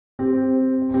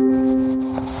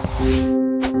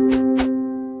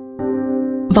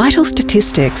Vital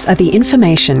statistics are the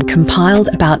information compiled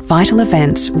about vital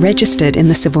events registered in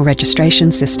the civil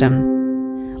registration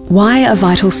system. Why are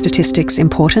vital statistics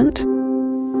important?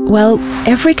 Well,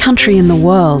 every country in the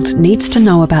world needs to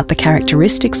know about the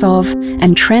characteristics of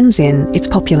and trends in its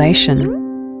population.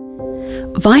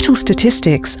 Vital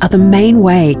statistics are the main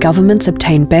way governments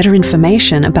obtain better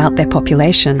information about their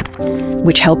population,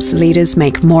 which helps leaders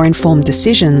make more informed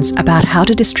decisions about how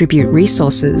to distribute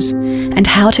resources and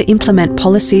how to implement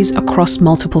policies across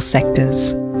multiple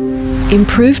sectors.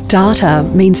 Improved data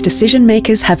means decision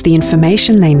makers have the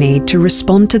information they need to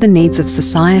respond to the needs of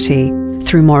society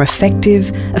through more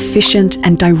effective, efficient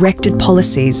and directed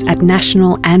policies at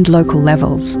national and local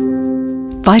levels.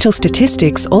 Vital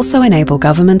statistics also enable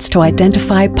governments to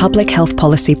identify public health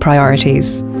policy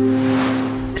priorities.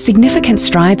 Significant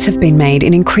strides have been made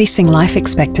in increasing life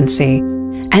expectancy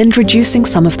and reducing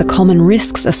some of the common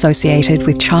risks associated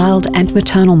with child and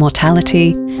maternal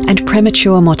mortality and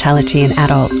premature mortality in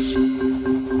adults.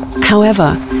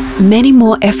 However, many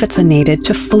more efforts are needed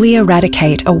to fully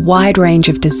eradicate a wide range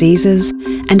of diseases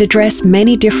and address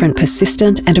many different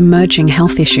persistent and emerging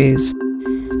health issues.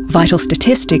 Vital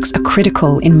statistics are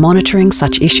critical in monitoring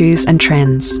such issues and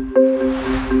trends.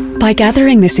 By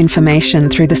gathering this information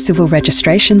through the civil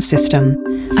registration system,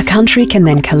 a country can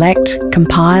then collect,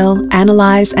 compile,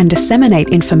 analyse and disseminate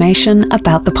information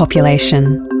about the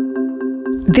population.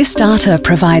 This data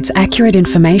provides accurate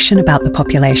information about the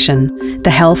population, the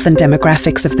health and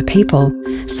demographics of the people,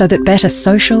 so that better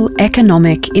social,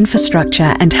 economic,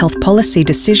 infrastructure and health policy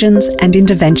decisions and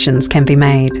interventions can be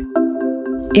made.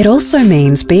 It also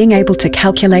means being able to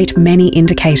calculate many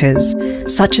indicators,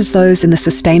 such as those in the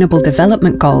Sustainable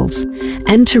Development Goals,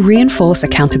 and to reinforce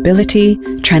accountability,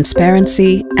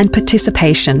 transparency, and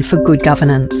participation for good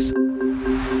governance.